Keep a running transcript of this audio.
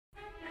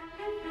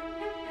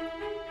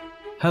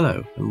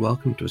Hello, and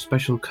welcome to a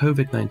special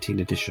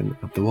COVID-19 edition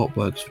of the What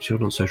Works for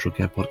Children's Social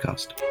Care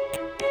podcast.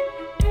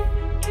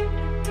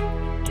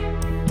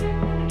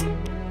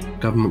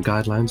 Government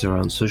guidelines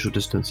around social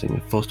distancing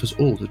have forced us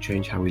all to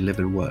change how we live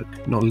and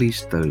work, not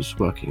least those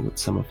working with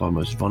some of our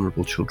most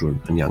vulnerable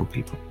children and young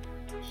people.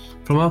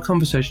 From our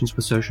conversations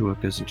with social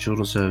workers and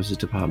children's services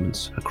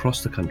departments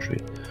across the country,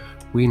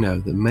 we know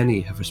that many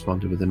have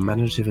responded with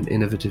imaginative and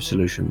innovative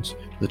solutions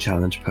to the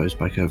challenge posed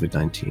by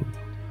COVID-19.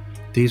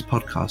 These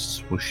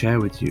podcasts will share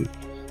with you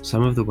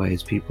some of the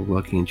ways people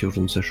working in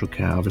children's social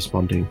care are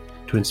responding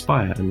to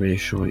inspire and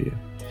reassure you.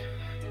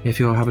 If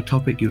you have a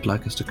topic you'd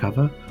like us to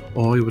cover,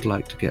 or you would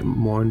like to get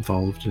more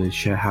involved and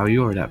share how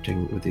you're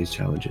adapting with these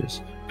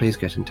challenges, please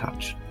get in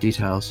touch.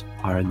 Details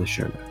are in the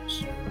show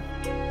notes.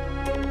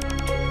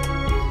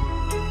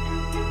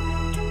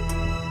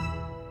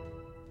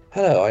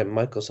 Hello, I'm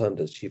Michael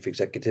Sanders, Chief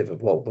Executive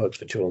of What Works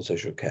for Children's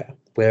Social Care.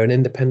 We're an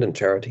independent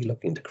charity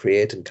looking to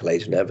create and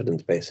collate an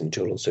evidence base in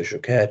children's social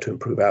care to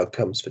improve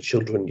outcomes for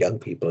children, young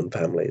people and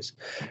families.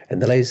 In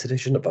the latest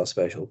edition of our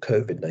special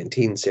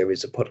COVID-19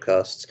 series of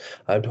podcasts,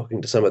 I'm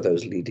talking to some of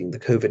those leading the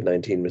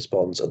COVID-19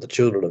 response at the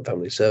Children and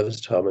Family Services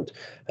Department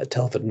at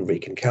Telford and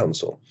Wrekin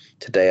Council.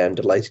 Today I'm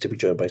delighted to be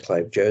joined by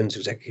Clive Jones,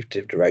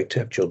 Executive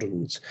Director of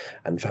Children's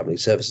and Family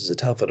Services at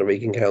Telford and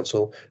Wrekin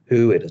Council,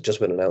 who, it has just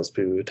been announced,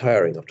 will be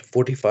retiring after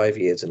 45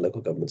 years in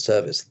local government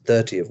service,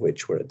 30 of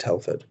which were at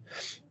Telford.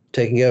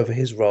 Taking over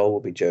his role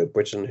will be Joe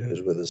Britton, who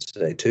is with us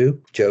today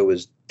too. Joe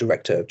was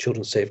Director of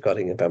Children's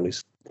Safeguarding and Family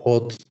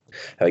Support,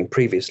 having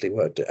previously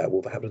worked at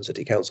Wolverhampton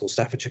City Council,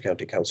 Staffordshire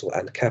County Council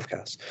and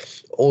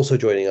CAFCAS. Also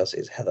joining us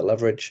is Heather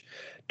Loveridge,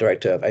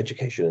 Director of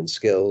Education and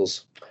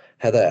Skills.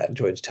 Heather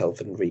joined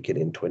Telford and Wrekin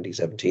in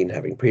 2017,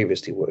 having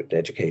previously worked in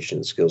education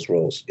and skills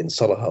roles in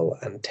Solihull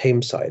and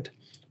Tameside.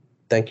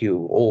 Thank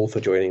you all for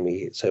joining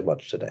me so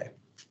much today.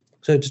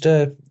 So just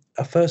a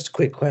first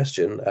quick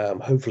question,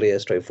 hopefully a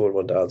straightforward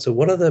one to answer.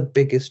 What are the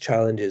biggest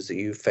challenges that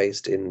you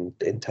faced in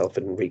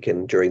Telford and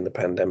Wrekin during the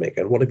pandemic,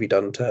 and what have you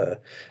done to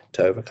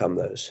overcome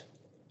those?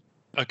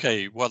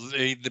 Okay, well,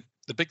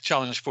 the big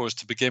challenge for us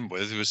to begin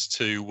with was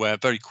to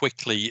very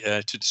quickly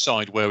to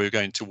decide where we were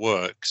going to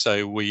work.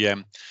 So we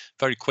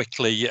very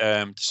quickly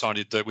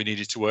decided that we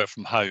needed to work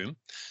from home.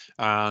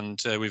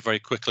 And we very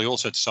quickly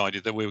also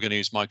decided that we were going to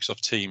use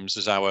Microsoft Teams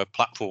as our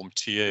platform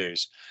to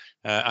use.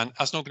 And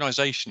as an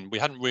organisation, we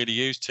hadn't really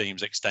used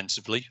Teams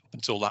extensively up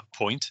until that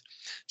point.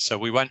 So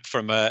we went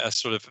from a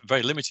sort of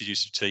very limited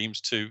use of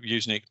Teams to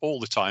using it all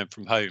the time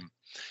from home.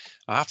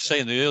 I have to say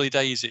in the early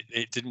days,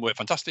 it didn't work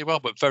fantastically well,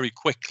 but very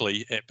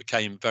quickly it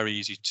became very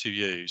easy to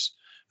use.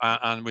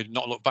 And we've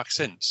not looked back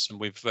since. And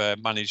we've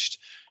managed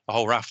a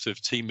whole raft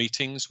of team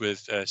meetings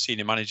with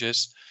senior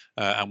managers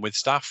and with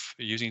staff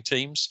using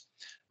Teams.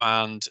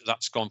 And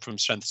that's gone from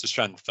strength to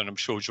strength. And I'm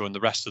sure during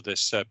the rest of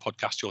this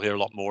podcast, you'll hear a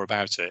lot more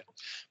about it.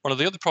 One of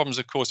the other problems,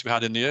 of course, we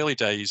had in the early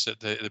days at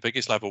the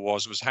biggest level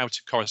was how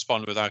to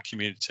correspond with our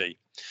community.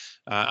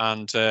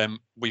 And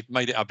we've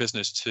made it our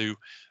business to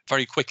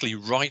very quickly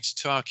write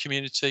to our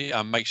community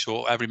and make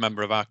sure every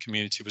member of our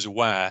community was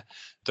aware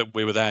that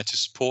we were there to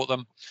support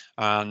them.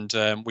 And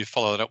we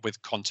followed that up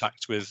with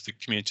contact with the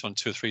community on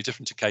 2 or 3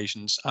 different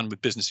occasions and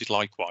with businesses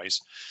likewise.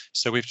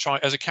 So we've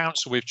tried, as a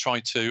council, we've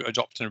tried to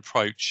adopt an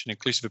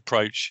inclusive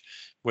approach.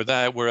 We're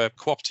a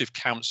cooperative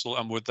council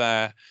and we're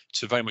there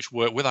to very much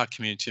work with our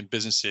community and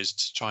businesses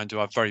to try and do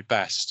our very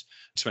best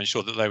to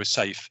ensure that they were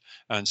safe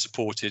and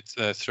supported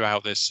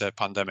throughout this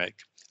pandemic.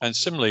 And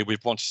similarly,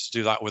 we've wanted to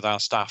do that with our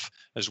staff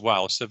as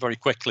well. So very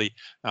quickly,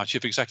 our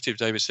Chief Executive,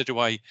 David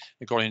Sidaway,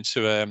 got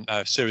into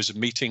a series of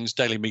meetings,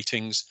 daily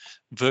meetings,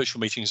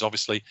 virtual meetings,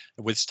 obviously,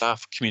 with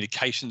staff,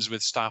 communications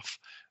with staff,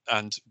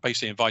 and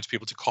basically invited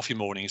people to coffee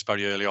mornings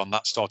very early on.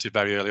 That started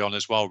very early on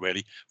as well,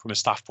 really, from a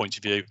staff point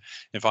of view.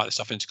 Invite the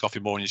staff into coffee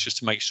mornings just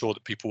to make sure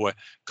that people were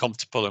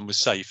comfortable and were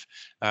safe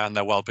and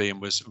their well-being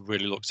was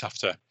really looked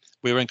after.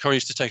 We were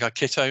encouraged to take our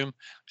kit home,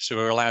 so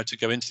we were allowed to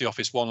go into the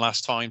office one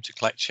last time to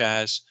collect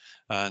chairs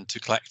and to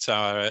collect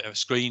our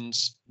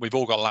screens. We've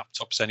all got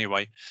laptops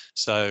anyway,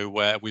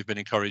 so we've been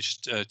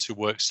encouraged to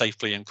work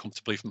safely and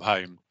comfortably from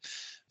home.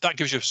 That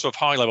gives you a sort of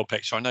high-level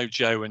picture. I know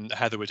Joe and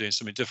Heather were doing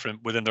something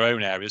different within their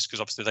own areas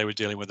because obviously they were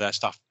dealing with their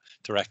staff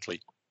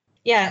directly.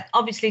 Yeah,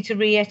 obviously to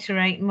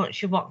reiterate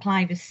much of what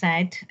Clive has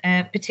said,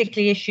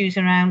 particularly issues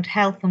around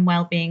health and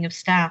well-being of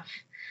staff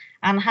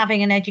and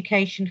having an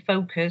education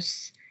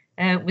focus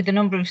with a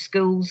number of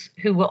schools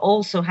who were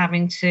also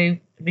having to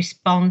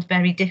respond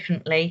very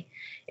differently.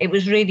 It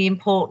was really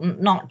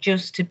important not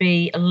just to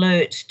be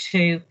alert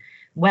to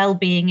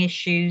well-being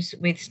issues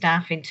with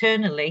staff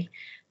internally,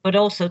 but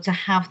also to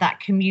have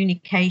that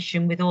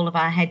communication with all of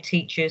our head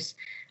teachers.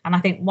 And I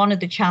think one of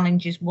the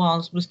challenges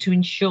was to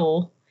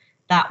ensure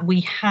that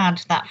we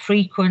had that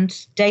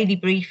frequent daily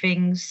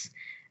briefings.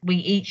 We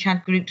each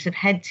had groups of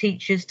head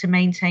teachers to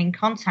maintain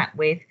contact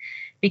with,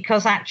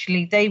 because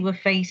actually they were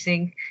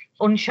facing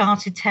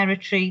uncharted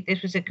territory.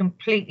 This was a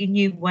completely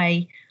new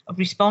way of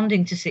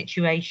responding to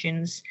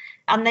situations.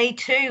 And they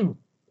too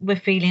were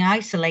feeling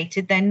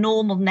isolated. Their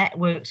normal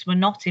networks were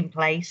not in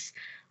place.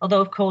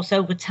 although, of course,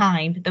 over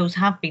time, those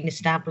have been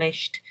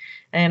established.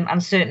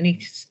 And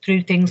certainly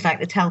through things like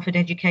the Telford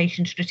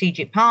Education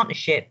Strategic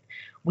Partnership,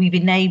 we've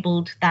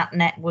enabled that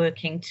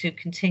networking to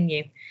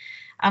continue.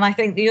 And I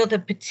think the other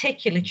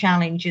particular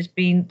challenge has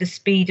been the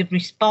speed of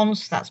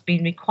response that's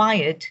been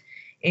required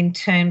in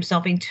terms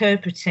of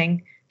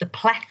interpreting the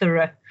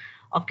plethora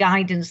of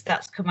guidance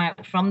that's come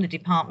out from the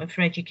Department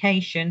for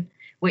Education,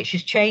 which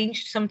has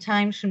changed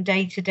sometimes from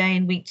day to day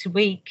and week to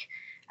week.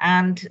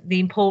 And the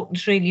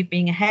importance really of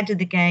being ahead of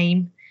the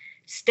game,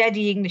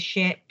 steadying the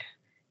ship,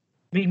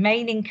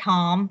 remaining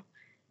calm,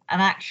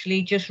 and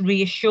actually just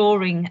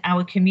reassuring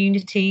our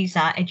communities,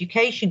 our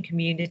education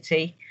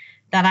community,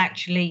 that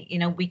actually,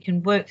 we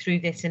can work through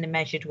this in a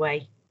measured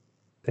way.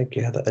 Thank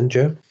you, Heather. And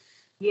Jo?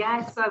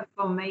 Yeah, so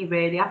for me,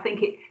 really, I think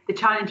the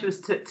challenge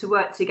was to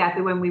work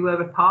together when we were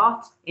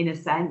apart, in a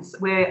sense.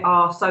 We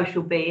are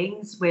social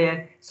beings.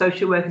 We're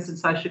social workers and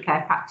social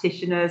care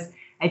practitioners,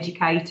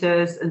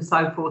 educators, and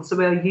so forth. So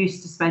we're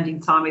used to spending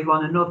time with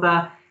one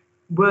another.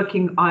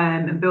 Working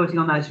and building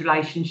on those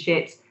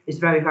relationships is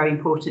very, very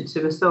important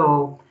to us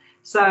all.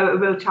 So a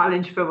real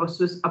challenge for us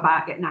was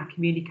about getting our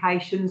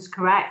communications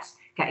correct,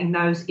 getting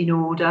those in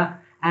order,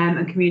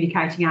 and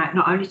communicating out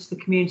not only to the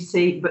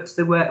community but to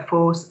the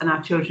workforce and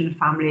our children and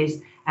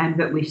families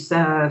that we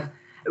serve.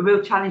 A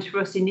real challenge for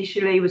us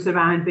initially was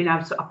around being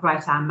able to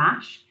operate our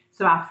MASH,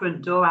 so our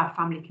front door, our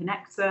Family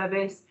Connect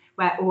service,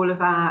 where all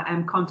of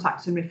our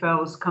contacts and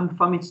referrals come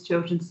from into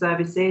children's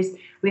services.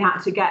 We had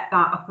to get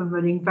that up and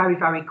running very,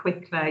 very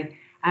quickly.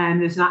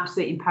 There's an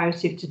absolute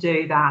imperative to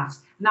do that.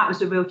 And that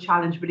was a real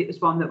challenge, but it was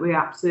one that we were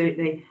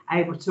absolutely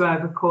able to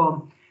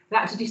overcome. We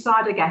had to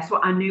decide, I guess,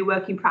 what our new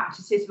working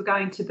practices were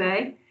going to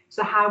be.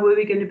 So how were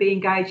we going to be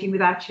engaging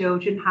with our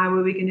children? How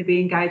were we going to be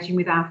engaging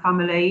with our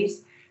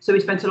families? So we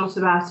spent a lot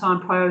of our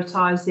time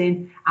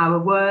prioritising our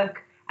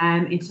work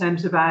in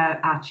terms of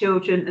our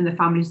children and the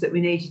families that we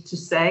needed to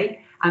see,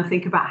 and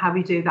think about how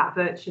we do that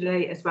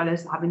virtually, as well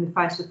as having the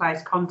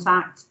face-to-face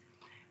contact.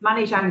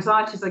 Manage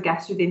anxieties, I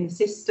guess, within the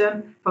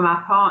system from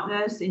our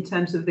partners in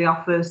terms of the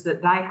offers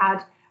that they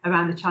had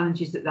around the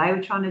challenges that they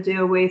were trying to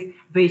deal with,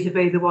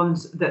 vis-a-vis the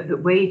ones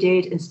that we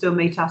did, and still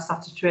meet our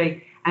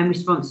statutory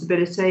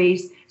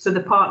responsibilities. So the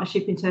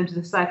partnership in terms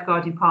of the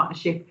safeguarding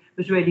partnership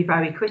was really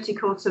very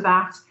critical to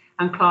that.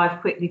 And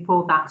Clive quickly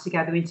pulled that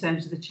together in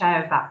terms of the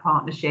chair of that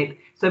partnership.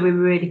 So we were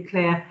really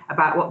clear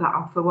about what that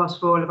offer was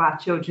for all of our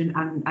children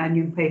and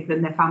young people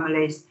and their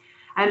families.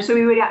 So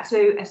we really had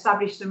to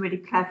establish some really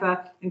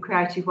clever and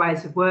creative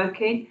ways of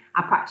working.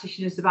 Our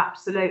practitioners have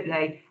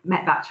absolutely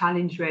met that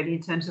challenge, really,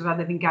 in terms of how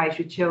they've engaged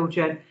with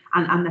children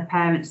and their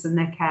parents and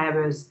their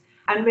carers,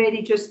 and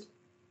really just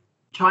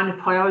trying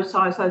to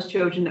prioritise those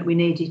children that we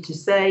needed to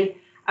see,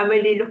 and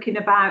really looking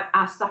about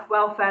our staff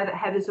welfare that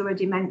Heather's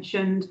already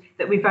mentioned,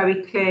 that we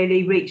very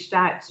clearly reached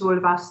out to all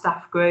of our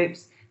staff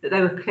groups, that they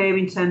were clear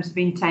in terms of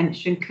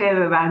intention,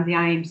 clear around the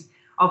aims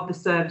of the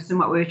service and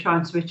what we were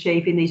trying to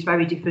achieve in these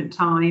very different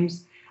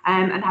times,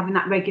 and having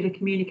that regular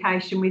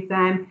communication with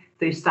them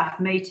through staff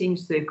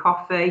meetings, through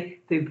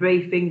coffee, through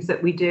briefings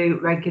that we do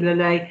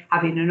regularly,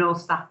 having an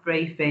all-staff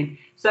briefing.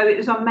 So it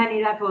was on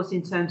many levels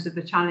in terms of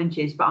the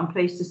challenges, but I'm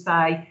pleased to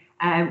say,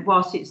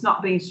 whilst it's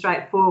not been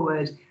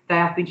straightforward,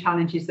 there have been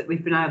challenges that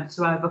we've been able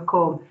to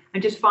overcome.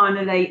 And just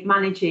finally,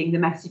 managing the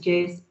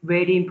messages,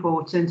 really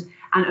important,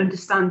 and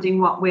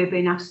understanding what we're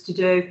being asked to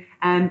do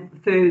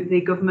through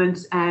the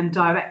government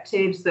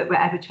directives that were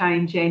ever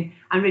changing,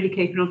 and really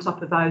keeping on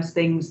top of those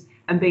things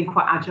and being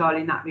quite agile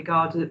in that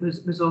regard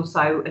was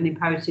also an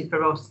imperative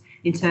for us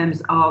in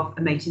terms of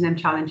meeting them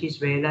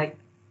challenges, really.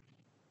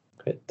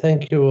 Great,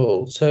 thank you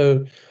all.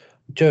 So,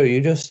 Jo,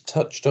 you just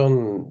touched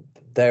on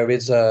there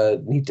is a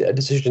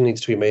decision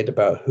needs to be made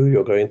about who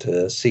you're going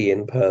to see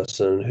in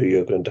person, who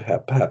you're going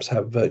to perhaps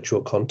have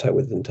virtual contact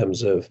with in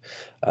terms of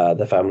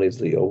the families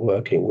that you're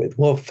working with.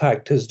 What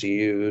factors do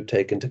you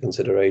take into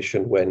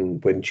consideration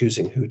when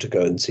choosing who to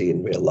go and see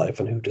in real life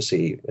and who to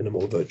see in a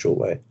more virtual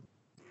way?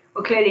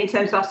 Well, clearly in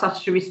terms of our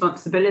statutory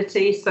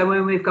responsibilities, so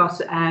when we've got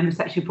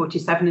Section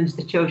 47 under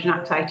the Children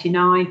Act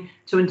 89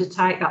 to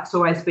undertake, that's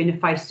always been a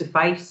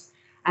face-to-face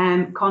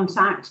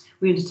contact.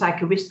 We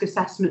undertake a risk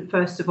assessment,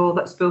 first of all,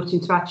 that's built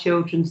into our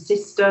children's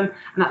system,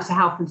 and that's a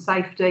health and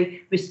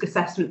safety risk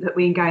assessment that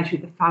we engage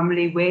with the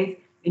family with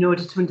in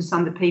order to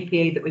understand the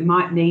PPE that we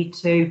might need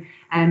to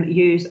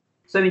use.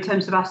 So in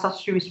terms of our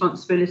statutory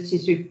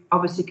responsibilities, we've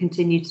obviously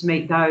continued to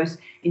meet those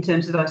in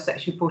terms of those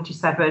Section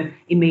 47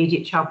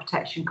 immediate child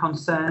protection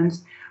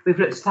concerns. We've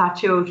looked at our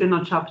children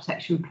on child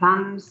protection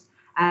plans.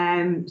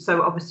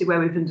 So obviously where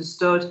we've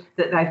understood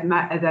that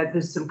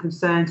there's some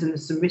concerns and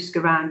there's some risk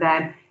around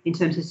them in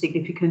terms of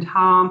significant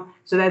harm.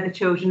 So they're the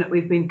children that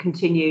we've been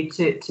continued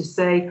to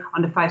see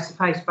on a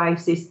face-to-face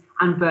basis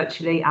and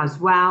virtually as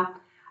well.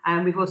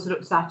 And we've also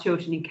looked at our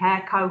children in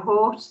care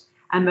cohort,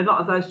 and a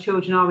lot of those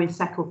children are in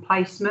settled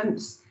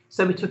placements.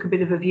 So we took a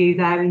bit of a view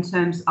there in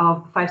terms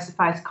of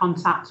face-to-face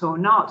contact or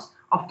not,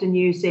 often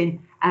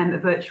using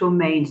virtual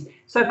means.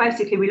 So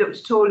basically, we looked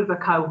at all of the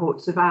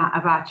cohorts of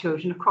our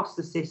children across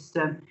the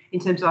system in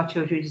terms of our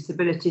children with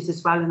disabilities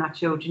as well and our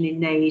children in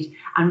need,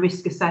 and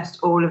risk assessed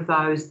all of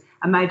those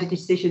and made a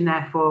decision,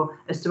 therefore,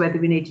 as to whether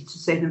we needed to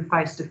see them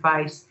face to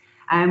face.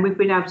 And we've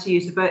been able to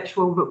use the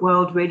virtual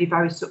world really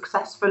very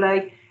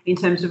successfully in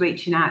terms of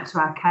reaching out to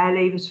our care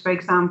leavers, for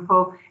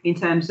example, in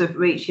terms of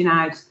reaching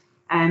out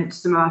to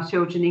some of our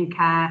children in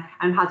care,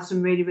 and had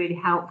some really, really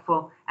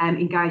helpful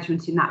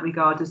engagement in that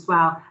regard as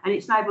well. And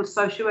it's enabled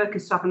social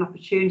workers to have an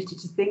opportunity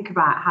to think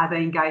about how they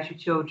engage with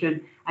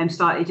children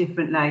slightly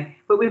differently.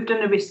 But we've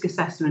done a risk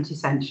assessment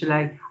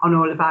essentially on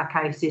all of our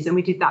cases, and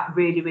we did that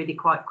really, really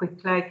quite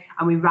quickly,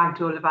 and we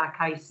ragged all of our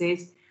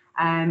cases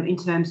in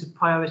terms of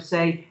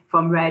priority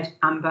from red,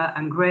 amber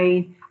and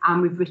green.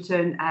 And we've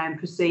written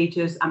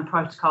procedures and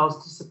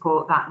protocols to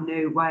support that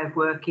new way of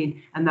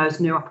working and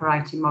those new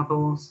operating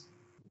models.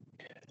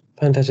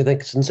 Fantastic,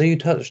 thanks. And so you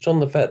touched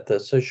on the fact that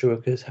social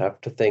workers have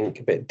to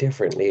think a bit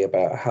differently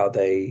about how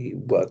they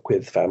work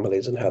with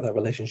families and how that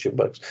relationship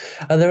works.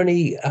 Are there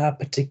any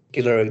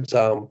particular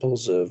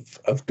examples of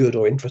good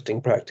or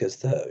interesting practice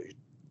that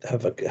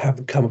have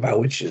come about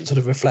which sort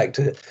of reflect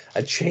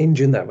a change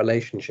in that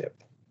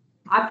relationship?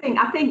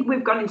 I think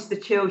we've gone into the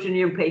children and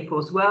young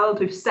people's world.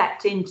 We've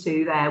stepped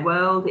into their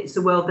world. It's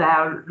a world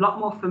they're a lot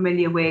more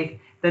familiar with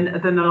than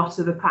a lot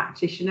of the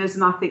practitioners,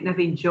 and I think they've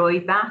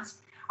enjoyed that.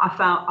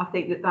 I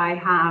think that they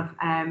have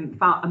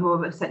felt more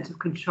of a sense of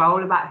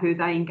control about who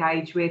they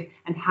engage with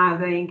and how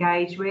they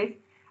engage with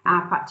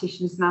our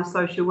practitioners and our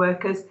social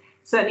workers.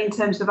 Certainly in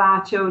terms of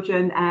our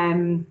children,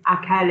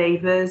 our care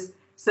leavers,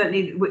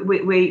 certainly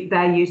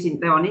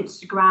they're on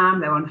Instagram,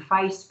 they're on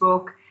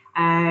Facebook.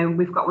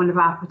 We've got one of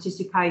our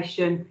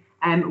participation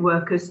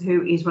workers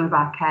who is one of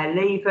our care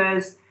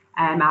leavers.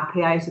 Our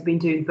PAs have been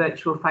doing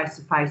virtual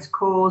face-to-face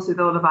calls with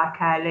all of our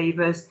care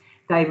leavers.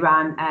 They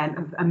ran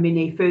a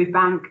mini food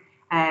bank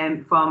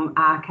from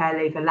our care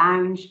leaver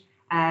lounge,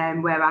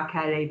 where our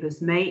care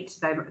leavers meet.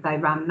 They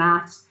ran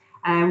that.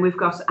 We've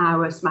got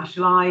our Smash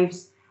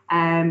Lives,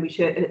 which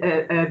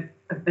are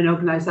an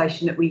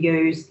organisation that we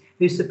use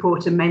who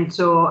support and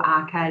mentor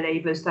our care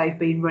leavers. They've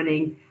been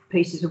running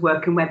pieces of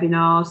work and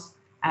webinars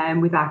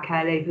with our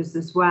care leavers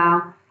as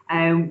well.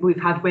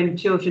 We've had when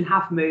children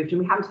have moved, and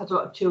we haven't had a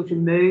lot of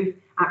children move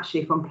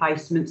actually from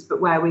placements,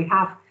 but where we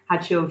have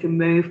had children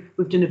move,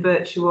 we've done a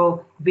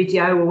virtual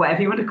video or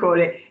whatever you want to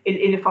call it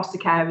in a foster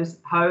carer's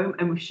home,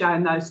 and we've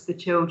shown those to the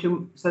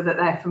children so that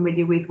they're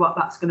familiar with what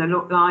that's going to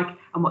look like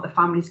and what the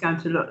family's going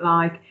to look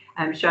like,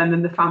 and showing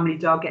them the family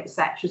dog,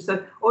 etc.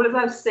 So all of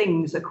those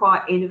things are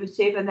quite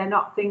innovative, and they're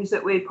not things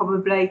that we'd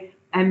probably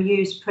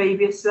used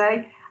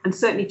previously. And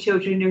certainly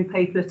children and young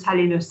people are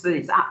telling us that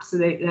it's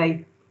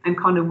absolutely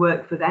kind of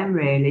work for them,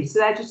 really. So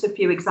they're just a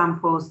few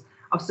examples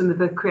of some of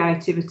the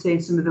creativity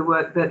and some of the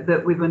work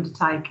that we've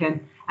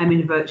undertaken in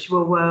the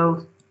virtual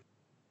world.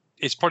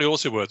 It's probably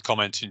also worth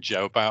commenting,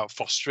 Jo, about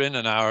fostering,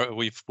 and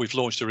we've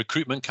launched a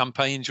recruitment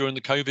campaign during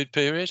the COVID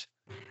period.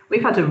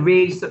 We've had a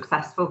really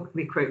successful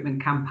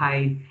recruitment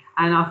campaign,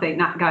 and I think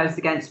that goes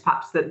against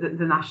perhaps the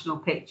national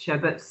picture,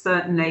 but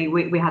certainly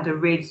we had a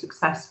really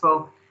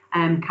successful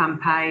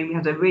campaign. We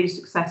had a really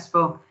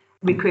successful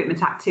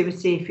recruitment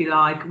activity, if you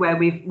like, where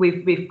we've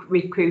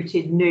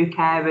recruited new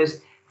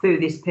carers through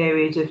this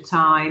period of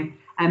time.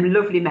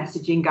 Lovely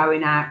messaging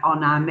going out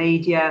on our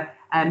media,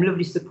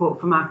 lovely support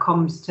from our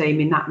comms team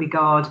in that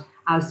regard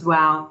as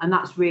well. And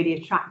that's really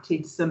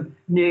attracted some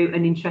new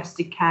and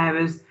interested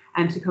carers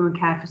to come and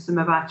care for some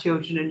of our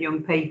children and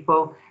young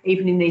people,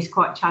 even in these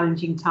quite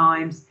challenging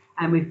times.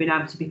 And we've been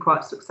able to be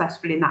quite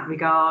successful in that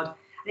regard.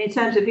 And in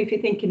terms of if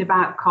you're thinking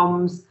about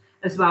comms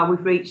as well,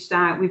 we've reached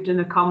out, we've done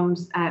a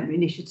comms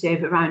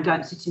initiative around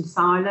Don't Sit in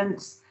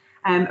Silence.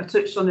 I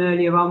touched on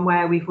earlier on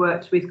where we've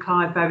worked with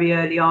Clive very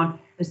early on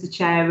as the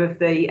chair of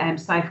the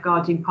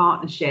Safeguarding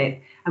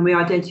Partnership, and we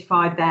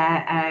identified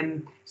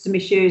there some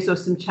issues or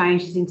some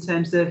changes in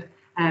terms of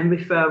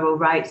referral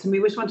rates, and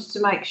we just wanted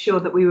to make sure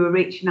that we were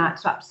reaching out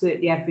to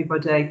absolutely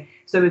everybody.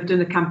 So we've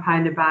done a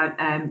campaign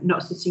about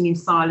not sitting in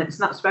silence,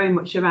 and that's very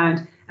much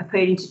around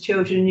appealing to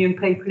children and young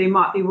people who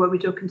might be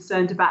worried or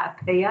concerned about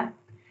a peer,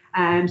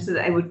 so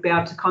that they would be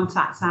able to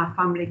contact our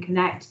Family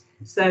Connect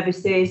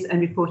services and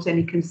report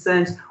any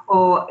concerns,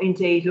 or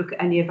indeed look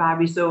at any of our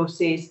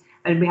resources.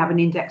 And we have an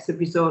index of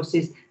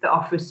resources that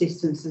offer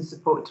assistance and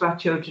support to our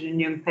children and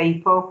young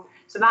people.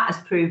 So that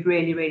has proved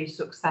really, really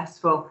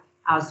successful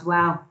as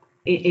well,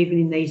 even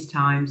in these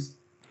times.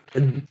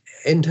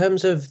 In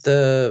terms of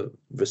the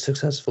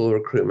successful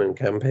recruitment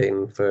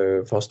campaign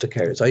for foster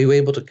carers, are you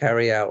able to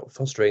carry out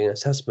fostering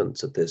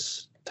assessments at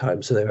this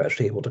time so they're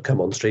actually able to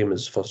come on stream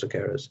as foster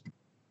carers?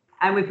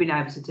 And we've been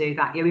able to do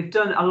that. Yeah, we've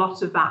done a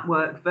lot of that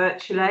work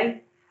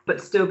virtually,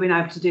 but still been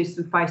able to do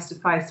some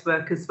face-to-face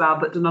work as well,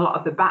 but done a lot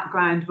of the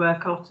background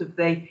work, a lot of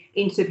the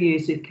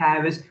interviews with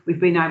carers. We've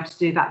been able to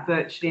do that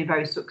virtually and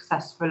very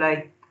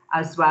successfully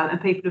as well.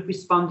 And people have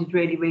responded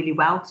really, really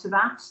well to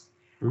that.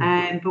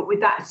 But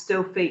with that, it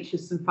still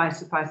features some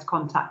face-to-face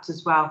contact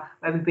as well,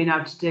 where we've been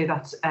able to do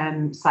that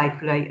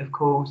safely, of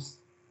course.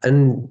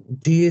 And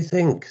do you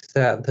think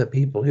that the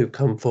people who've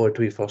come forward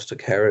to be foster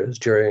carers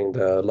during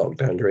the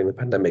lockdown, during the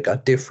pandemic, are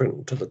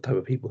different to the type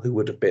of people who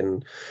would have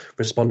been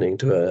responding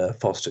to a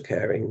foster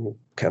caring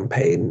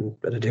campaign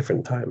at a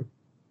different time?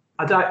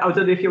 I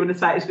don't know if you want to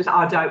say it, because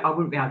I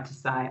wouldn't be able to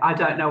say. I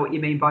don't know what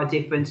you mean by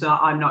different.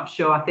 I'm not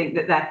sure. I think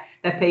that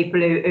they're people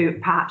who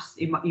perhaps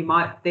you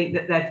might think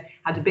that they've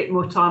had a bit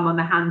more time on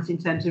their hands in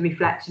terms of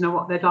reflecting on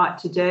what they'd like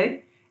to do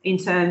in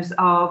terms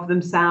of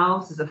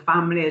themselves as a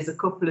family, as a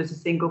couple, as a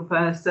single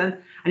person,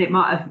 and it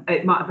might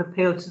have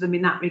appealed to them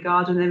in that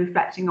regard, and then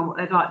reflecting on what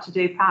they'd like to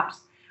do.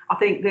 Perhaps I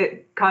think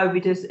that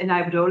COVID has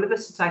enabled all of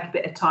us to take a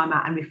bit of time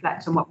out and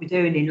reflect on what we're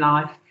doing in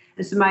life,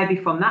 and so maybe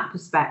from that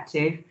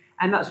perspective.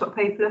 And that's what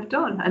people have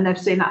done. And they've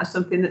seen that as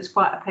something that's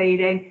quite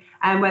appealing,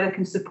 and where they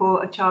can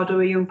support a child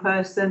or a young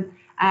person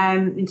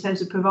in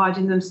terms of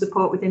providing them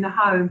support within a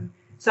home.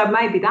 So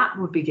maybe that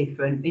would be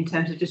different in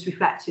terms of just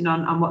reflecting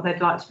on what they'd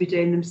like to be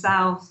doing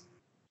themselves.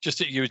 Just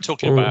that you were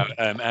talking about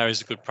areas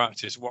of good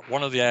practice.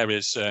 One of the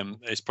areas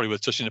is probably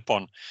worth touching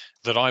upon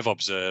that I've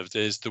observed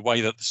is the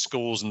way that the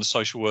schools and the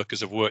social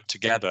workers have worked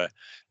together.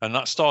 And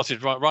that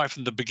started right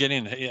from the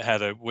beginning,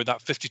 Heather, with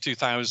that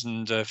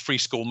 52,000 free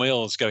school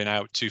meals going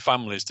out to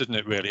families, didn't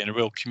it, really, in a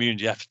real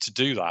community effort to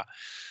do that.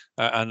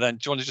 And then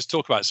do you want to just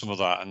talk about some of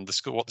that and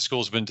what the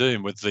schools have been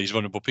doing with these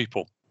vulnerable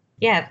people?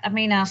 Yeah, I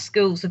mean, our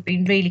schools have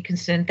been really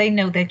concerned. They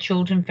know their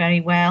children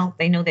very well.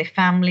 They know their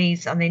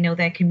families and they know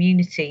their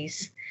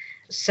communities.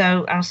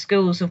 So our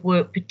schools have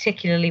worked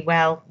particularly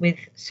well with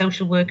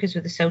social workers,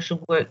 with the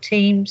social work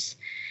teams.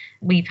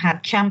 We've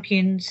had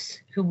champions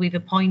who we've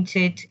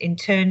appointed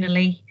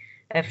internally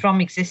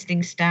from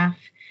existing staff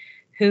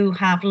who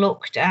have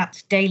looked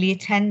at daily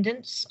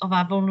attendance of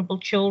our vulnerable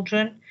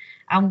children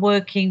and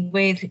working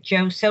with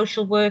Joe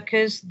social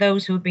workers,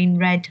 those who have been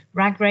red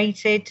rag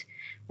rated,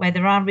 where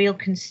there are real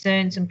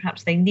concerns and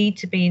perhaps they need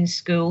to be in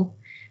school.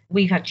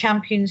 We've had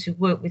champions who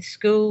work with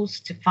schools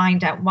to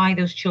find out why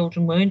those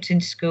children weren't in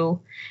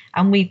school.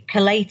 And we've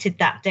collated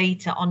that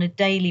data on a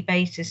daily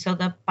basis so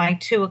that by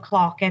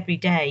 2:00 every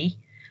day,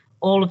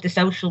 all of the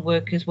social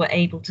workers were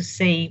able to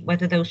see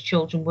whether those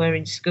children were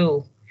in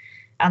school.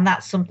 And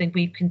that's something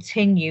we've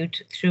continued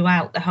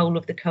throughout the whole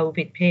of the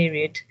COVID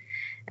period.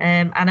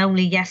 And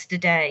only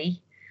yesterday,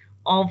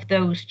 of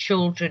those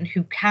children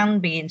who can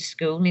be in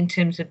school in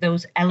terms of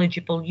those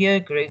eligible year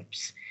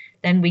groups,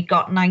 then we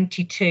got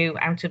 92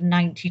 out of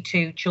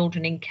 92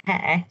 children in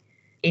care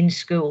in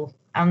school.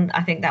 And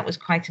I think that was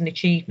quite an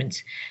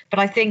achievement. But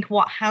I think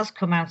what has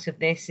come out of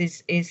this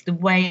is the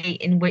way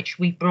in which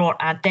we brought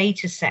our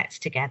data sets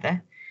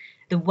together,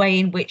 the way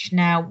in which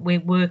now we're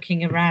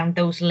working around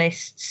those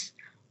lists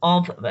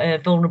of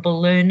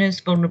vulnerable learners,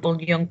 vulnerable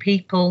young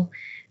people,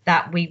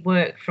 that we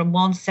work from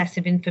one set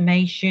of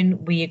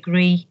information, we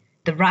agree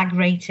the RAG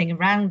rating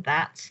around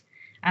that.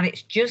 And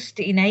it's just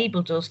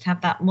enabled us to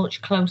have that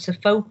much closer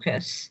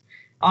focus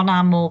on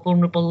our more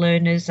vulnerable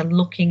learners and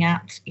looking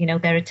at,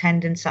 their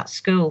attendance at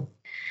school.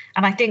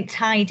 And I think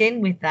tied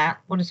in with that,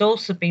 what has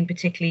also been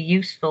particularly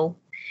useful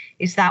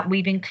is that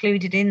we've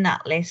included in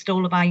that list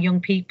all of our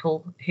young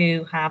people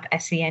who have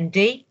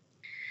SEND.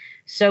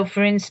 So,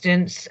 for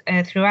instance,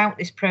 throughout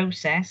this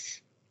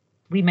process,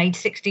 we made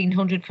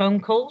 1,600 phone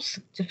calls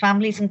to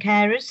families and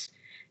carers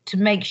to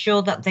make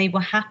sure that they were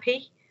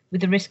happy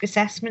with the risk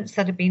assessments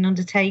that have been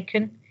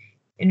undertaken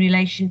in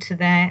relation to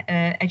their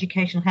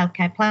educational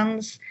healthcare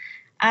plans.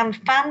 And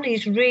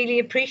families really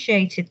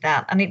appreciated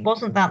that. And it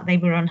wasn't that they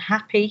were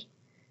unhappy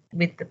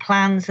with the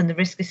plans and the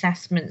risk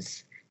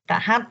assessments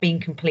that had been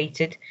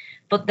completed,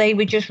 but they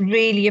were just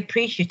really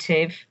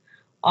appreciative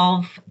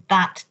of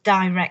that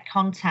direct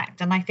contact.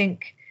 And I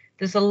think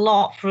there's a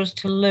lot for us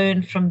to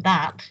learn from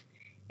that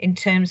in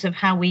terms of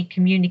how we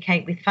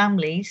communicate with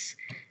families.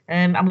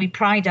 And we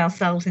pride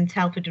ourselves in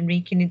Telford and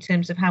Wrekin in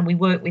terms of how we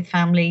work with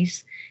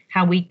families,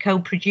 how we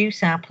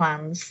co-produce our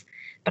plans.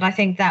 But I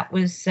think that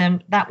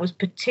was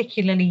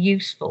particularly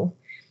useful.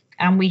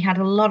 And we had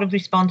a lot of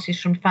responses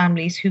from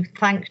families who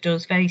thanked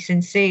us very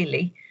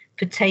sincerely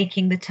for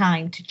taking the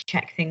time to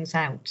check things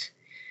out.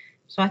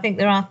 So I think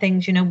there are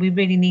things, we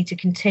really need to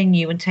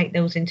continue and take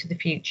those into the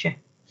future.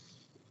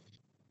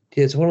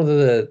 Yeah, it's one of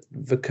the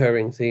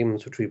recurring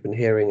themes which we've been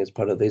hearing as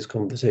part of these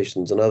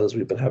conversations and others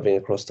we've been having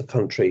across the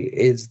country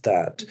is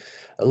that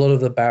a lot of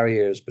the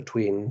barriers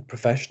between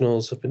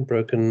professionals have been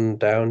broken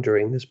down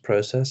during this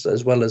process,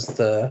 as well as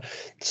the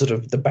sort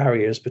of the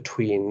barriers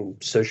between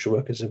social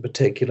workers in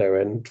particular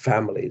and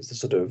families,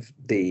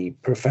 the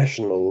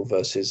professional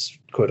versus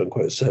quote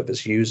unquote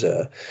service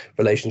user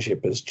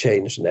relationship has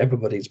changed and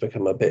everybody's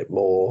become a bit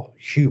more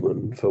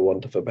human, for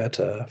want of a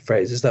better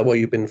phrase. Is that what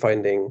you've been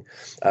finding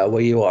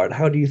where you are? And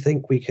how do you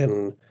think we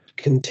can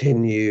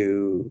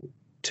continue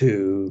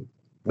to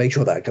make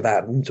sure that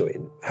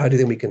how do you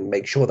think we can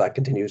make sure that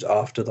continues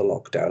after the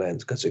lockdown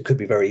ends? Because it could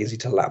be very easy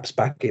to lapse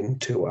back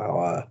into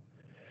our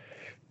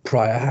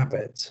prior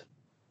habits.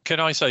 Can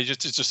I say,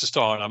 just to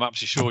start, and I'm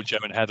absolutely sure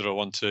Joe and Heather will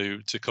want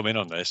to come in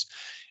on this,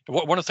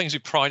 One of the things we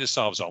pride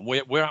ourselves on,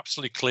 we're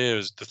absolutely clear,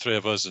 as the three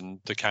of us and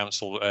the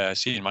council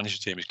senior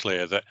management team is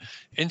clear, that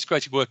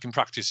integrated working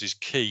practice is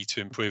key to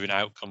improving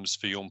outcomes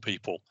for young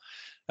people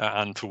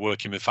and for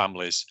working with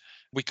families.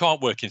 We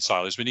can't work in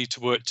silos. We need to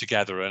work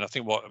together. And I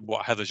think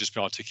what Heather's just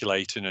been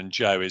articulating, and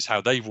Joe, is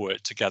how they've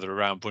worked together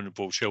around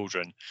vulnerable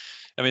children.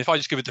 I mean, if I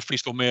just give it the free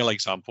school meal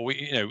example,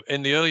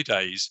 in the early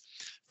days,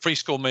 free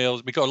school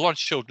meals, we got a lot of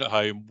children at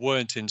home,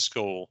 weren't in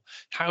school.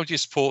 How do you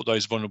support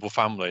those vulnerable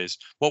families?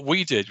 What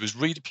we did was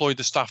redeploy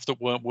the staff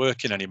that weren't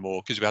working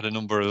anymore, because we had a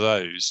number of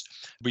those.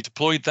 We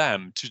deployed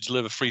them to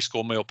deliver free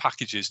school meal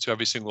packages to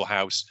every single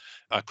house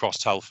across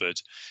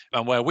Telford.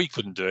 And where we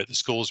couldn't do it, the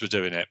schools were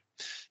doing it.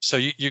 So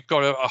you've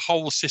got a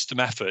whole system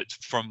effort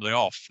from the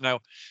off. Now,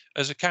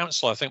 as a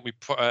council, I think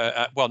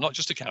not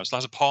just a council,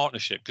 as a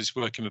partnership, because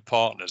we're working with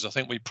partners, I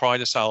think we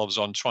pride ourselves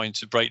on trying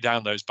to break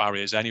down those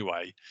barriers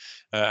anyway,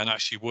 and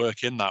actually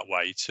work in that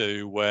way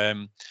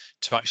to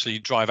actually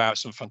drive out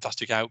some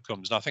fantastic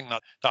outcomes. And I think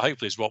that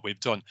hopefully is what we've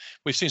done.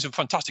 We've seen some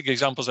fantastic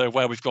examples there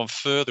where we've gone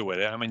further with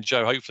it. I mean,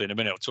 Joe, hopefully in a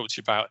minute, I'll talk to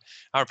you about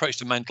our approach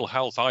to mental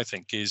health. I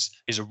think is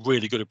a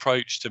really good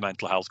approach to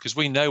mental health, because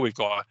we know we've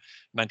got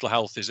mental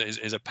health is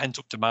a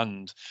pent-up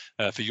demand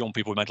for young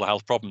people with mental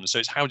health problems. So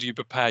it's how do you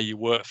prepare your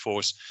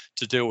workforce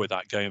to deal with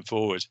that going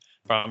forward?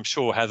 But I'm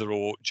sure Heather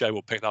or Joe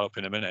will pick that up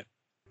in a minute.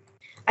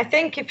 I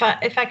think if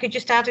I could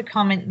just add a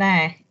comment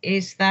there,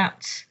 is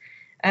that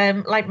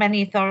like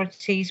many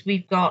authorities,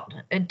 we've got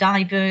a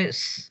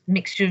diverse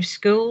mixture of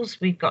schools.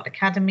 We've got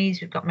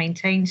academies, we've got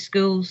maintained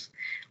schools,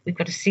 we've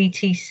got a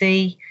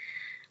CTC.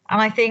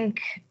 And I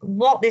think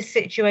what this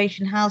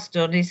situation has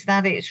done is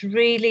that it's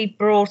really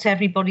brought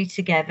everybody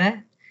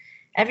together.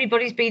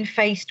 Everybody's been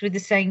faced with the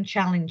same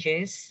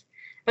challenges,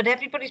 but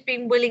everybody's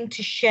been willing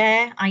to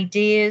share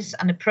ideas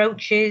and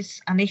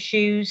approaches and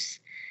issues.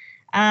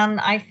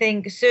 And I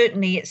think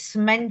certainly it's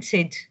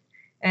cemented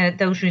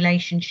those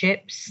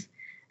relationships.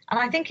 And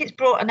I think it's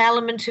brought an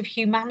element of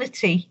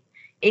humanity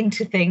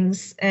into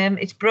things.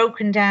 It's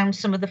broken down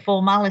some of the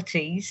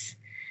formalities.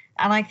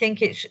 And I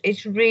think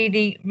it's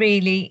really,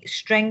 really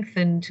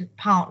strengthened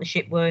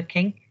partnership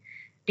working,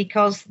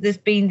 because there's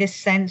been this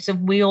sense of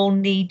we all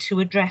need to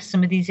address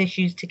some of these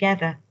issues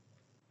together.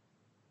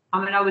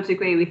 I mean, I would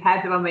agree with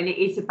Heather. I mean, it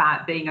is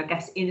about being, I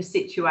guess, in a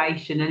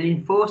situation, an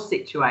enforced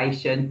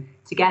situation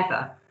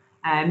together,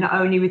 not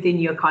only within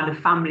your kind of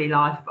family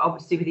life, but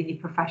obviously within your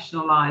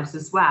professional lives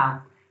as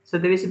well. So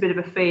there is a bit of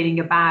a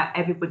feeling about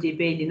everybody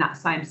being in that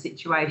same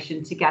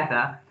situation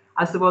together,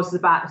 as there was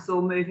about us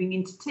all moving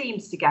into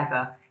teams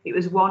together. It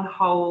was one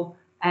whole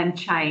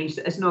change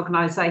that as an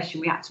organisation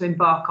we had to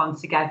embark on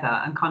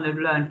together and kind of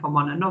learn from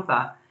one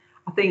another.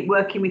 I think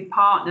working with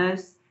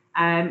partners,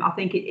 I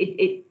think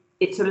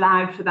it's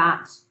allowed for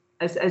that,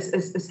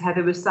 as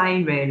Heather was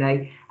saying,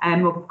 really,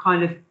 more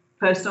kind of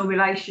personal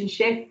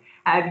relationship.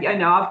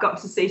 I've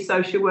got to see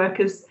social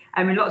workers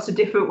in lots of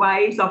different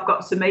ways. I've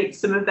got to meet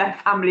some of their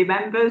family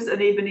members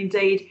and even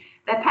indeed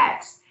their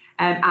pets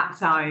at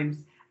times.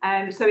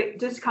 So it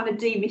does kind of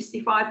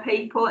demystify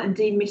people and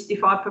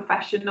demystify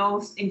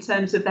professionals in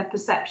terms of their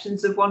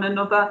perceptions of one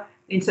another,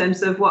 in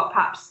terms of what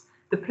perhaps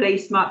the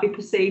police might be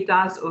perceived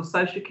as, or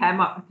social care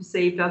might be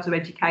perceived as, or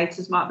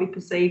educators might be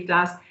perceived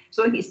as.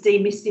 So I think it's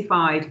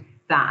demystified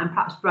that and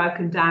perhaps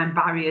broken down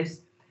barriers.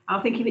 And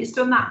I think if it's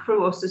done that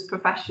for us as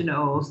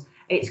professionals,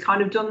 it's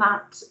kind of done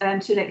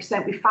that to an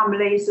extent with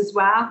families as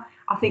well.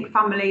 I think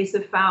families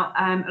have felt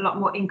a lot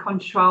more in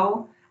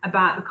control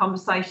about the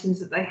conversations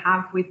that they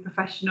have with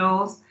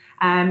professionals,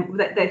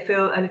 that they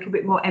feel a little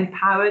bit more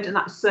empowered. And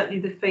that's certainly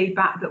the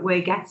feedback that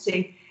we're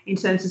getting in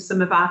terms of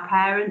some of our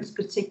parents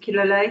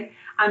particularly,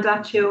 and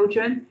our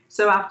children.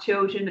 So our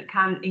children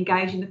can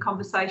engage in the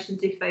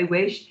conversations if they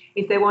wish.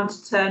 If they want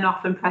to turn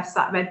off and press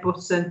that red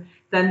button,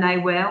 then they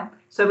will.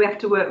 So we have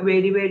to work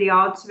really, really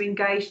hard to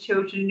engage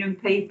children and young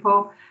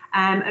people.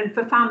 And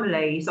for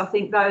families, I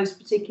think those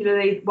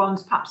particularly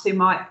ones perhaps who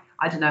might,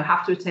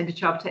 have to attend a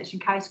child protection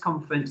case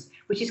conference,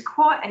 which is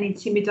quite an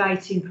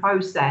intimidating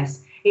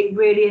process. It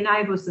really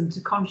enables them to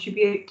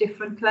contribute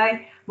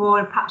differently,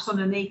 more perhaps on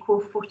an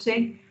equal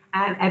footing.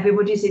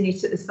 Everybody's in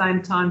it at the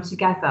same time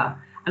together.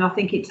 And I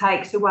think it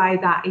takes away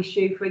that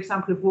issue, for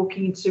example, of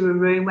walking into a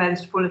room where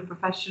there's full of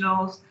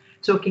professionals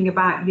talking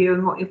about you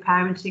and what your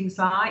parenting's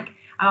like.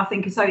 And I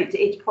think so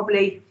it's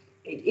probably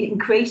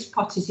increased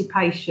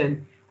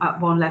participation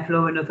at one level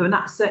or another. And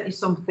that's certainly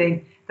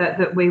something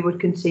that we would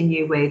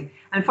continue with.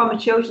 And from a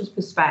children's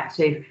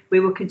perspective,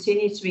 we will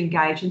continue to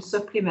engage and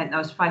supplement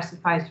those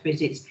face-to-face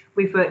visits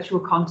with virtual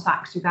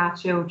contacts with our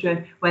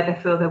children where they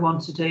feel they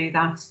want to do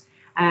that.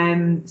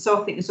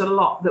 So I think there's a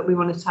lot that we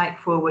want to take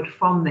forward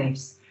from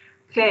this.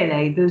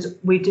 Clearly,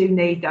 we do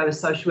need those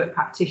social work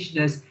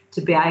practitioners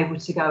to be able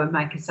to go and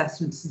make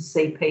assessments and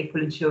see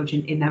people and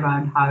children in their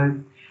own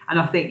home. And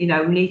I think, we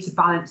need to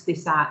balance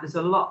this out. There's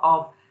a lot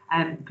of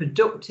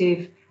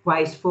productive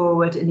ways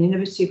forward and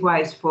innovative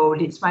ways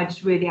forward. It's made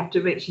us really have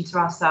to reach into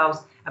ourselves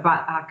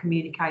about our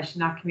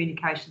communication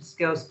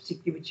skills,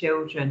 particularly with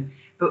children.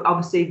 But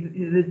obviously,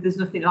 there's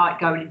nothing like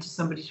going into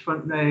somebody's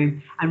front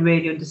room and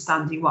really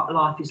understanding what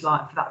life is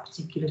like for that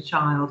particular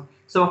child.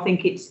 So I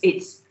think it's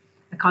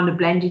a kind of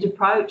blended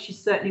approach is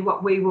certainly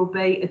what we will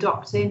be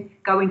adopting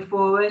going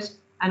forward.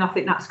 And I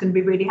think that's going to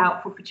be really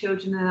helpful for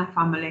children and their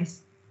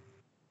families.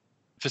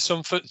 For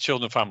some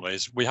children and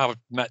families, we have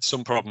met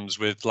some problems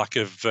with lack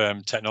of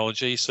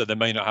technology, so they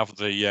may not have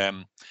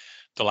the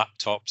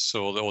laptops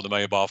or the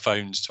mobile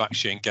phones to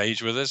actually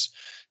engage with us.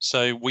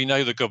 So we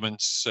know the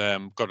government's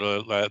got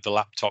the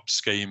laptop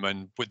scheme,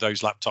 and with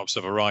those laptops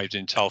have arrived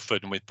in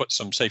Telford, and we've put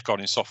some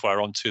safeguarding software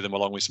onto them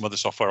along with some other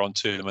software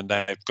onto them, and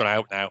they've gone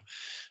out now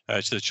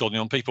to the children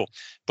and young people.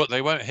 But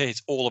they won't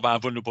hit all of our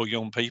vulnerable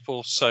young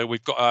people. So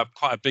we've got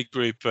quite a big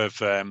group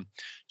of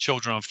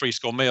children on free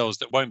school meals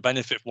that won't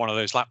benefit from one of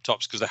those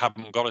laptops because they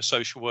haven't got a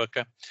social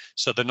worker.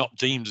 So they're not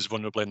deemed as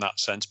vulnerable in that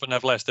sense, but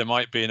nevertheless, they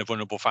might be in a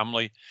vulnerable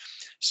family.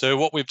 So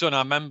what we've done,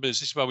 our members,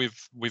 this is where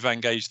we've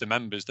engaged the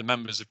members. The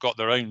members have got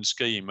their own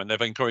scheme, and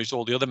they've encouraged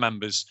all the other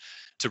members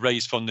to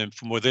raise funding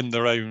from within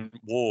their own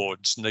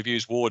wards, and they've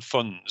used ward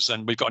funds.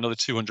 And we've got another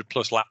 200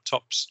 plus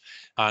laptops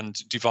and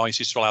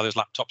devices to allow those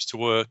laptops to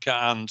work,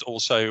 and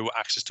also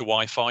access to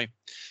Wi-Fi.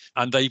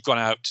 And they've gone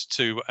out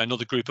to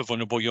another group of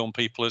vulnerable young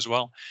people as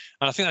well.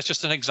 And I think that's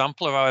just an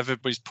example of how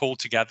everybody's pulled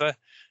together.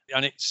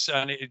 And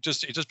it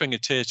does bring a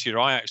tear to your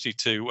eye actually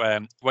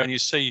to when you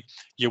see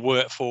your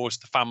workforce,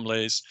 the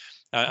families.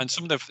 And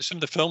some of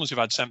the films we've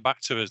had sent back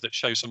to us that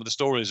show some of the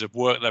stories of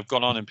work that have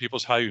gone on in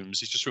people's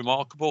homes is just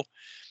remarkable.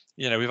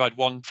 You know, we've had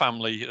one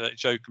family,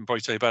 Joe can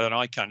probably tell you better than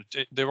I can.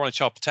 They were on a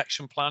child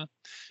protection plan,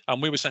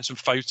 and we were sent some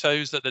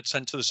photos that they'd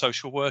sent to the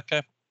social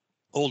worker,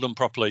 all done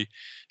properly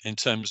in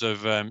terms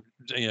of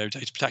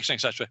data protection,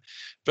 etc.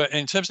 But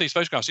in terms of these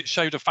photographs, it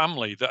showed a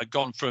family that had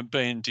gone from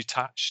being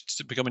detached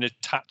to becoming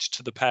attached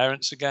to the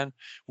parents again,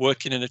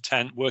 working in a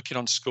tent, working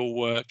on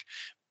schoolwork,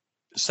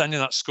 sending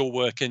that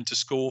schoolwork into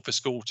school for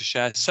school to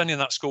share, sending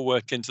that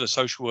schoolwork into the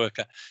social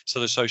worker so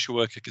the social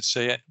worker could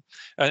see it.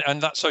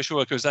 And that social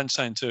worker was then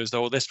saying to us,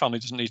 this family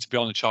doesn't need to be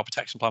on the child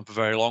protection plan for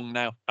very long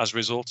now as a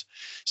result.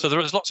 So there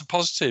is lots of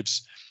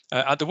positives.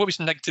 There will be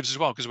some negatives as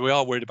well, because we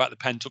are worried about the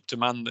pent-up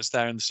demand that's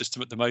there in the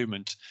system at the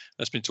moment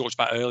that's been talked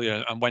about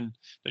earlier. And when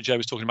Joe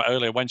was talking about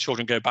earlier, when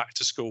children go back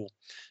to school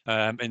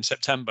in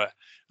September,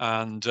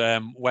 and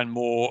when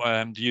more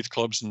the youth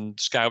clubs and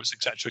scouts,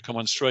 etc., come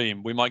on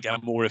stream, we might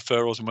get more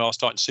referrals, and we are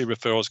starting to see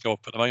referrals go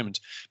up at the moment.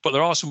 But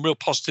there are some real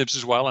positives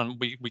as well, and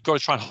we've got to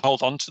try and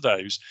hold on to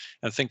those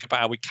and think about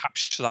how we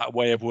capture that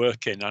way of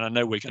working. And I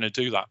know we're going to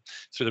do that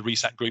through the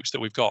reset groups that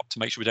we've got to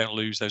make sure we don't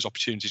lose those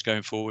opportunities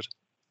going forward.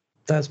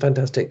 That's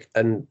fantastic,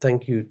 and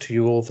thank you to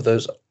you all for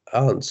those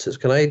answers.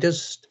 Can I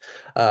just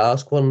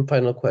ask one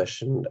final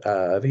question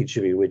of each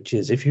of you, which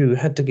is, if you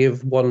had to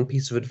give one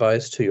piece of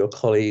advice to your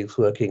colleagues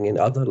working in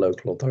other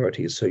local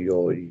authorities, so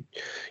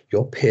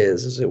your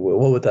peers, as it were,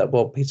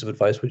 what piece of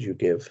advice would you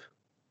give?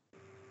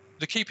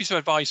 The key piece of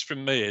advice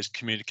from me is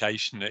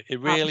communication. It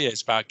really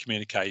is about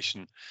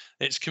communication.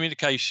 It's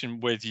communication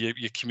with your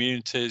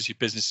communities, your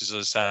businesses,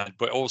 as I said,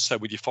 but also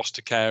with your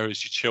foster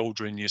carers, your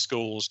children, your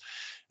schools,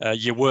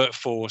 your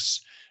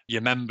workforce,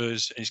 your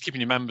members, and it's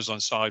keeping your members on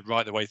side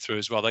right the way through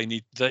as well.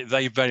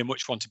 They very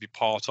much want to be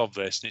part of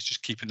this, and it's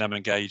just keeping them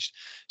engaged.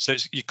 So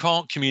you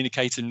can't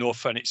communicate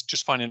enough, and it's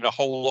just finding a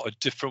whole lot of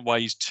different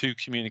ways to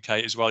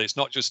communicate as well. It's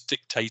not just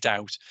dictate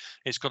out.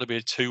 It's got to be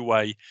a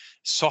two-way,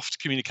 soft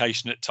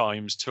communication at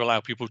times to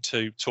allow people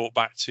to talk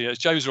back to you. As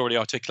Joe's already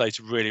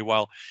articulated really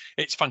well,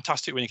 it's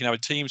fantastic when you can have a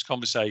Teams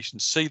conversation,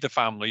 see the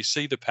family,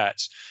 see the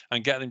pets,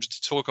 and get them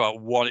to talk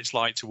about what it's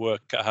like to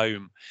work at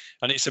home.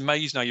 And it's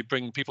amazing how you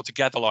bring people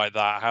together like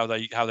that, how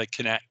they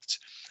connect,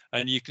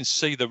 and you can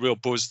see the real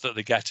buzz that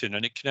they're getting.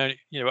 And it can,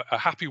 a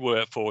happy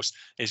workforce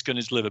is going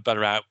to deliver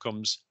better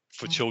outcomes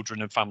for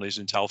children and families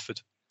in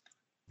Telford.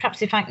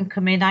 Perhaps if I can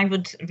come in, I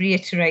would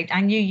reiterate.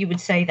 I knew you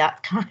would say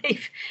that,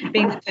 Clive,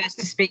 being the first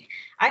to speak.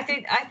 I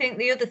think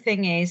the other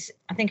thing is,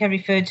 I think I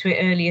referred to it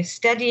earlier,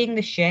 steadying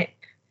the ship,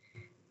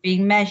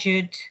 being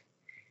measured,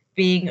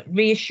 being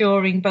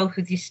reassuring both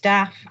with your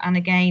staff and,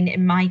 again,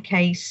 in my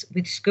case,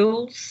 with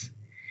schools.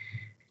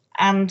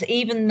 And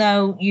even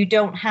though you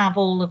don't have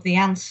all of the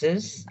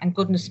answers, and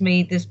goodness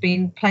me, there's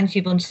been plenty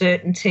of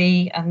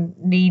uncertainty and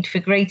need for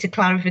greater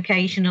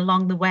clarification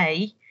along the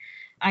way,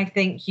 I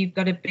think you've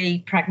got to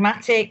be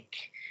pragmatic.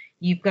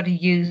 You've got to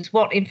use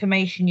what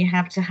information you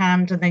have to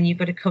hand, and then you've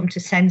got to come to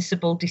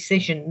sensible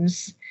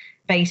decisions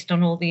based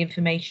on all the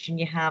information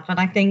you have. And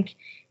I think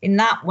in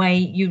that way,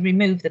 you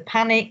remove the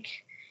panic.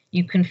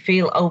 You can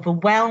feel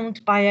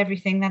overwhelmed by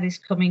everything that is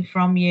coming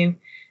from you.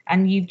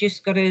 And you've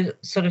just got to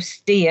sort of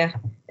steer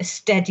a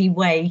steady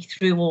way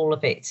through all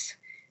of it.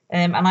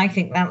 And I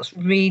think that's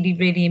really,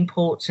 really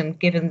important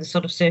given the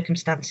sort of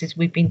circumstances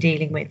we've been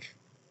dealing with.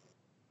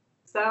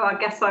 So I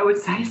guess I would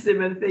say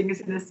similar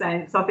things in a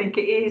sense. I think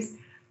it is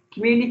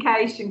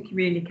communication.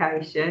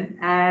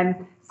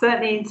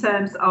 Certainly in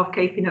terms of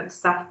keeping up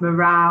staff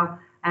morale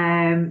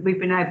We've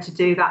been able to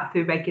do that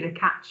through regular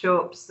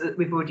catch-ups that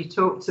we've already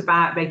talked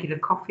about, regular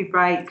coffee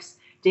breaks,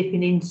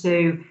 dipping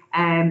into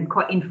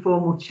quite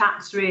informal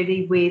chats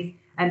really with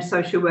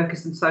social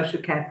workers and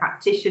social care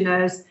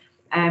practitioners.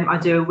 I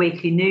do a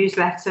weekly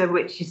newsletter,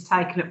 which is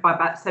taken up by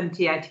about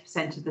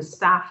 70-80% of the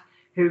staff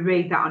who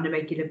read that on a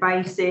regular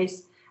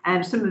basis.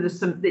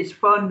 It's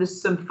fun.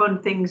 There's some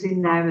fun things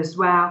in there as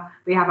well.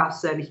 We have our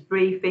service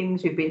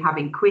briefings. We've been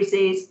having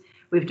quizzes.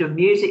 We've done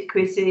music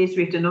quizzes.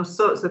 We've done all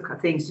sorts of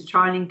things to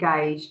try and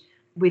engage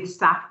with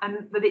staff,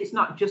 and that it's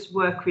not just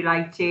work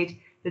related,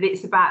 that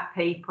it's about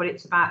people.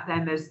 It's about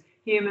them as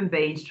human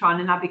beings trying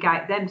to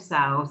navigate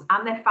themselves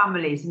and their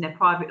families and their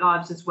private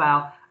lives as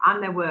well,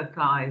 and their work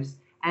lives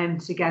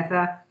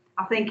together.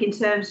 I think in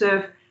terms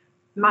of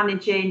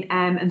managing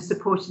and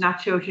supporting our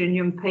children and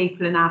young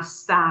people and our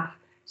staff,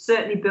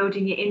 certainly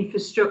building your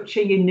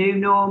infrastructure, your new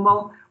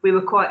normal. We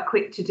were quite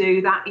quick to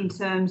do that in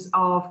terms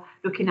of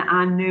looking at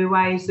our new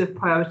ways of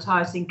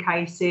prioritising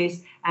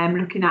cases,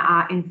 looking at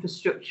our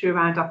infrastructure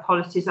around our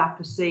policies, our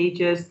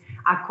procedures,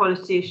 our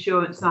quality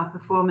assurance and our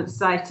performance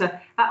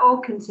data. That all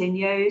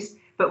continues,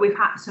 but we've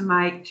had to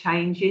make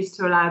changes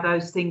to allow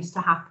those things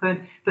to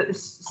happen. But the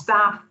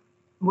staff,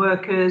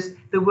 workers,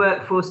 the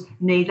workforce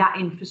need that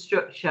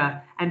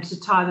infrastructure and to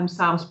tie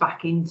themselves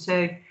back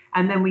into.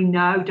 And then we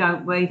know,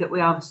 don't we, that we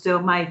are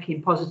still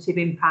making positive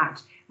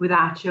impact with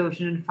our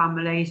children and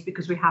families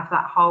because we have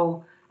that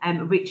whole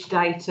rich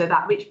data,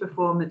 that rich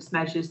performance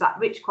measures, that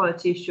rich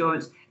quality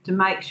assurance to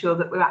make sure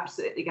that we're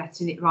absolutely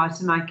getting it right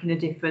and making a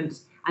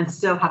difference and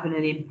still having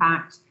an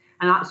impact.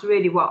 And that's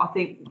really what I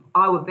think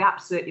I would be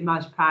absolutely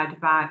most proud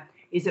about,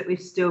 is that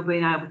we've still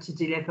been able to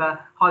deliver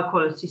high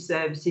quality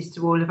services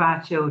to all of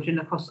our children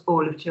across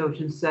all of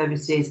children's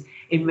services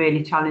in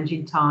really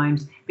challenging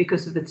times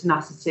because of the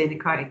tenacity and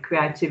the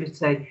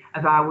creativity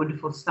of our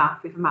wonderful staff,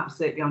 if I'm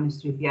absolutely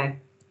honest with you.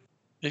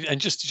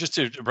 And just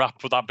to wrap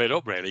that bit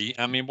up, really,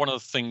 I mean, one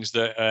of the things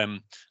that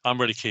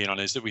I'm really keen on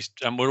is that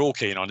we're all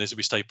keen on, is that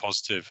we stay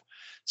positive.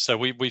 So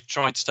we've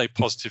tried to stay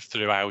positive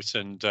throughout.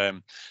 And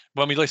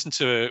when we listen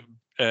to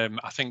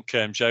I think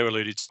Joe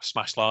alluded to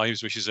Smash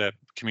Lives, which is a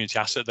community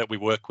asset that we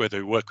work with,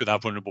 who work with our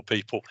vulnerable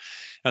people.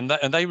 And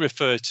they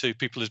refer to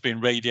people as being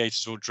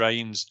radiators or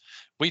drains.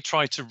 We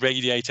try to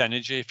radiate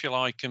energy, if you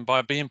like, and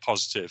by being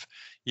positive,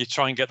 you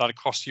try and get that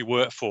across to your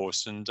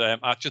workforce. And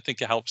I just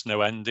think it helps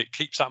no end. It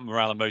keeps that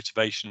morale and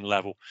motivation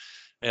level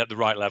at the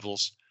right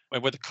levels.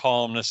 And with the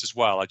calmness as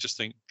well, I just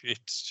think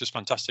it's just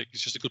fantastic.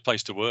 It's just a good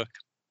place to work.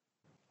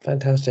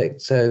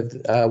 Fantastic. So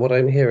what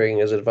I'm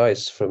hearing as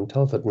advice from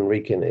Telford and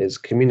Wrekin is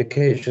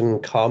communication,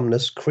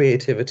 calmness,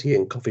 creativity,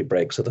 and coffee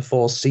breaks are the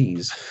 4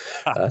 C's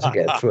to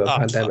get through a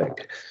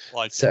pandemic.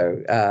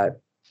 So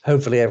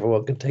hopefully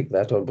everyone can take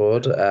that on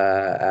board.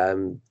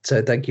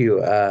 So thank you,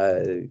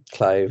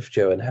 Clive,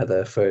 Joe, and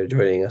Heather, for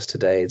joining us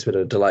today. It's been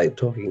a delight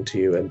talking to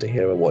you and to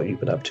hear what you've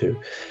been up to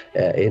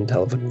in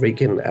Telford and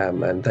Wrekin.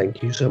 And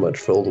thank you so much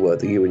for all the work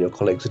that you and your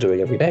colleagues are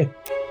doing every day.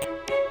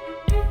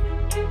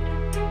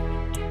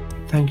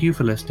 Thank you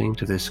for listening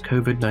to this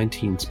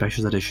COVID-19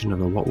 special edition of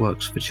the What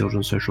Works for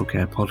Children's Social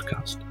Care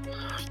podcast.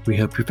 We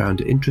hope you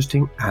found it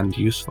interesting and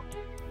useful.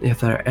 If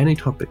there are any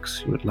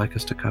topics you would like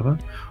us to cover,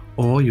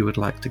 or you would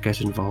like to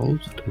get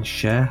involved and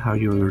share how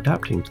you are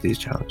adapting to these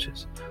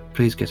challenges,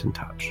 please get in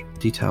touch.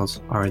 Details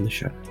are in the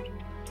show notes.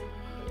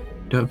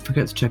 Don't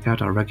forget to check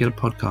out our regular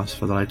podcast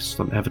for the latest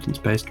on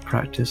evidence-based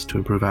practice to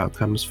improve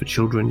outcomes for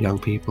children, young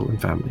people,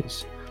 and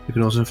families. You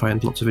can also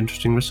find lots of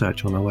interesting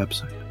research on our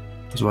website,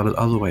 as well as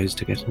other ways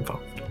to get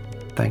involved.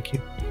 Thank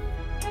you.